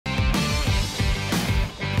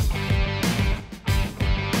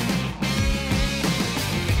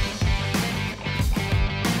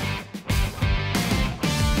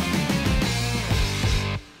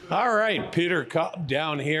right, Peter Cobb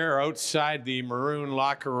down here outside the Maroon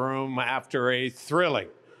locker room after a thrilling,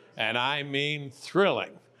 and I mean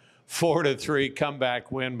thrilling, 4-3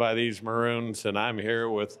 comeback win by these Maroons. And I'm here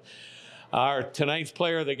with our tonight's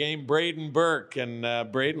player of the game, Braeden Burke.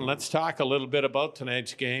 And Braeden, let's talk a little bit about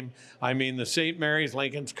tonight's game. I mean, the St. Mary's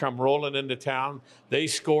Lincolns come rolling into town. They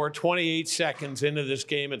score 28 seconds into this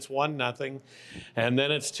game. It's 1-0, and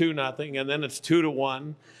then it's 2-0, and then it's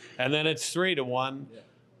 2-1, and then it's 3-1.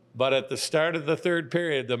 But at the start of the third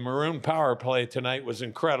period, the Maroon power play tonight was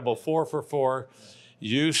incredible, 4 for 4.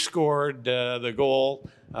 You scored the goal,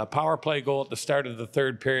 power play goal at the start of the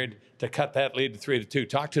third period to cut that lead to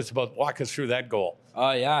 3-2. Walk us through that goal.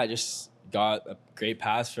 Oh, yeah, I just got a great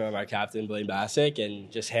pass from our captain, Blaine Bassick,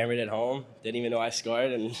 and just hammered it home. Didn't even know I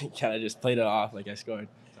scored, and kind of just played it off like I scored.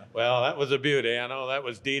 Well, that was a beauty. I know that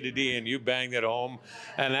was D to D, and you banged it home,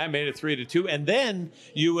 and that made it 3-2. And then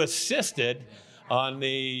you assisted on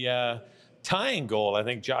the tying goal. I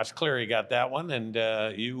think Josh Cleary got that one, and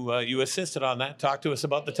you assisted on that. Talk to us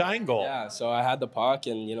about the tying goal. Yeah, so I had the puck,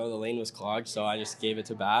 and, the lane was clogged, so I just gave it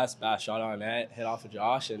to Bass. Bass shot on net, hit off of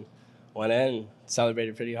Josh, and went in,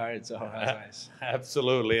 celebrated pretty hard, so that was nice.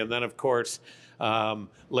 Absolutely. And then, of course,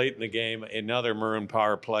 late in the game, another Maroon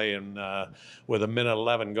power play, and with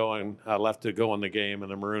 1:11 going left to go in the game,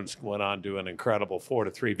 and the Maroons went on to an incredible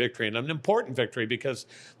 4-3 victory, and an important victory because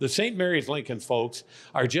the St. Mary's Lincoln folks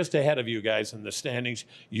are just ahead of you guys in the standings.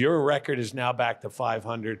 Your record is now back to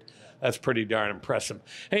 500. That's pretty darn impressive.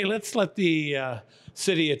 Hey, let's let the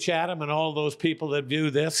city of Chatham and all those people that view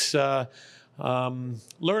this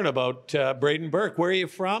learn about Braeden Burke. Where are you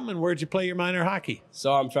from, and where'd you play your minor hockey?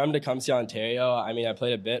 So I'm from Tecumseh, Ontario. I mean, I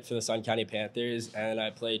played a bit for the Sun County Panthers, and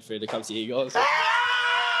I played for Tecumseh Eagles.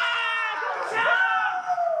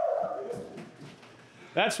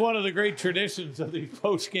 That's one of the great traditions of these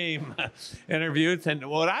post-game interviews. And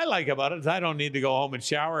what I like about it is I don't need to go home and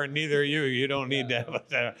shower, and neither you. You don't need to have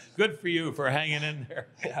it. Good for you for hanging in there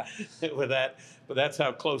with that. But that's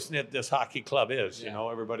how close-knit this hockey club is. You know,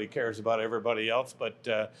 everybody cares about everybody else.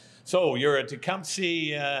 But so you're at Tecumseh.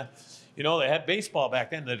 They had baseball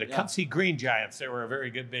back then. The Tecumseh Green Giants, they were a very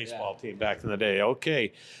good baseball team back in the day.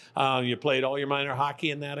 Okay. You played all your minor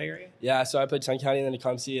hockey in that area? Yeah, so I played Sun County and then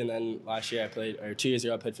Tecumseh, and then 2 years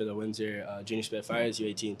ago I played for the Windsor Junior Spitfires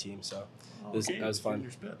U18 team. So that was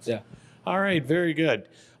fun. Yeah. All right, very good.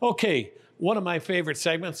 Okay, one of my favorite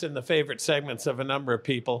segments, and the favorite segments of a number of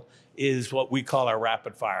people, is what we call our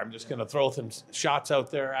rapid fire. I'm just going to throw some shots out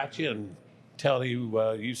there at you and tell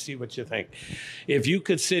you, you see what you think. If you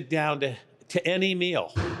could sit down to any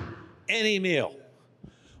meal,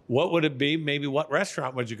 what would it be? Maybe what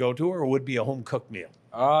restaurant would you go to, or would it be a home-cooked meal?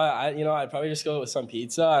 I'd probably just go with some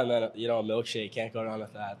pizza and then, a milkshake. Can't go wrong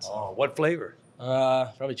with that. So. Oh, what flavor?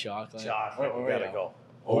 Probably chocolate. Chocolate, we gotta go.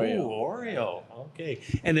 Oreo. Oh, Oreo. Okay.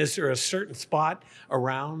 And is there a certain spot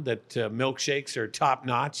around that milkshakes are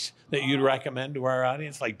top-notch that you'd recommend to our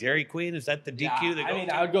audience? Like Dairy Queen? Is that the DQ that goes?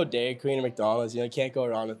 I would go Dairy Queen and McDonald's. Can't go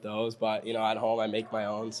wrong with those. But, at home I make my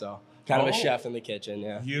own. So kind of a chef in the kitchen,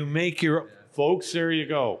 yeah. You make your... Folks, there you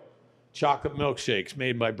go. Chocolate milkshakes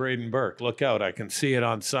made by Braeden Burke. Look out. I can see it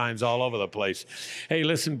on signs all over the place. Hey,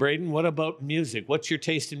 listen, Braeden, what about music? What's your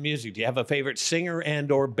taste in music? Do you have a favorite singer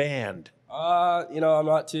and or band? I'm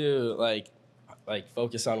not too, like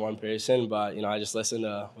focused on one person, but, I just listen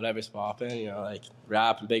to whatever's popping, like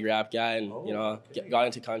rap, I'm a big rap guy, and, got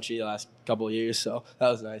into country the last couple of years, so that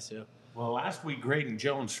was nice, too. Well, last week, Graydon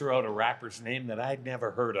Jones threw out a rapper's name that I'd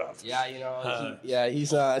never heard of. Yeah,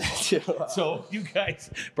 he's not too So you guys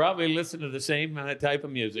probably listen to the same type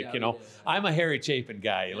of music, I'm a Harry Chapin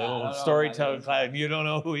guy, a little storytelling class. You don't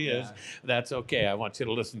know who he is. That's okay. I want you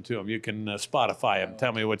to listen to him. You can Spotify him.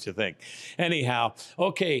 Tell me what you think. Anyhow,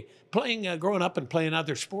 okay, growing up and playing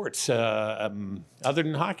other sports, other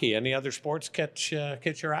than hockey, any other sports catch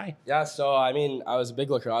your eye? Yeah, so, I was a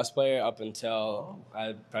big lacrosse player up until,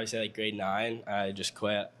 I'd probably say, grade 9. I just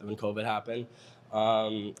quit when COVID happened.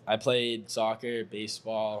 I played soccer,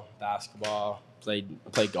 baseball, basketball, played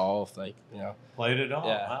golf, Played it all.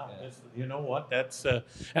 Yeah, wow. yeah. You know what? That's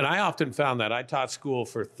and I often found that. I taught school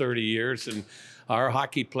for 30 years, and our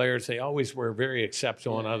hockey players, they always were very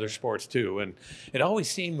exceptional in other sports too. And it always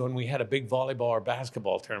seemed when we had a big volleyball or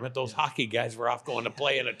basketball tournament, those hockey guys were off going to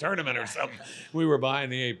play in a tournament or something. We were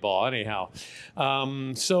behind the 8 ball anyhow.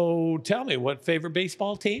 So tell me, what favorite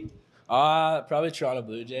baseball team? Probably Toronto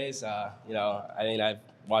Blue Jays. I've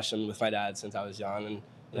watched them with my dad since I was young, and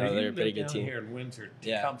You know, they're a pretty live good down team. here in Windsor,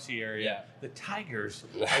 Yeah. Tecumseh area. Yeah. The Tigers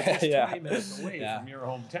are just Yeah. 20 minutes away Yeah. from your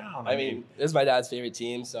hometown. I mean, this is my dad's favorite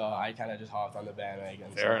team, so I kind of just hopped on the bandwagon.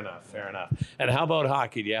 fair enough, fair enough. And how about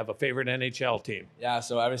hockey? Do you have a favorite NHL team? Yeah,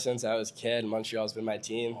 so ever since I was a kid, Montreal's been my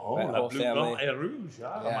team. My La whole Blue family. Blanc et Rouge, the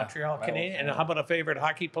Yeah, Montreal my whole Canadiens. And family. how about a favorite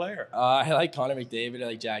hockey player? I like Connor McDavid. I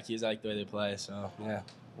like Jack Hughes. I like the way they play. So yeah.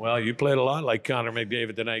 Well, you played a lot like Connor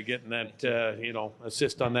McDavid tonight, getting that,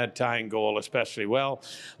 assist on that tying goal especially. Well,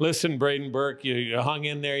 listen, Braeden Burke, you hung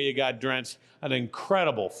in there. You got drenched. An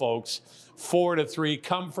incredible, folks. 4-3,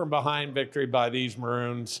 come from behind victory by these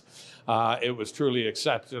Maroons. It was truly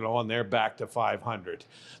exceptional, and they're back to 500.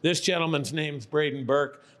 This gentleman's name's Braeden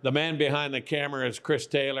Burke. The man behind the camera is Chris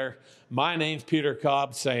Taylor. My name's Peter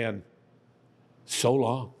Cobb, saying so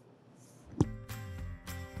long.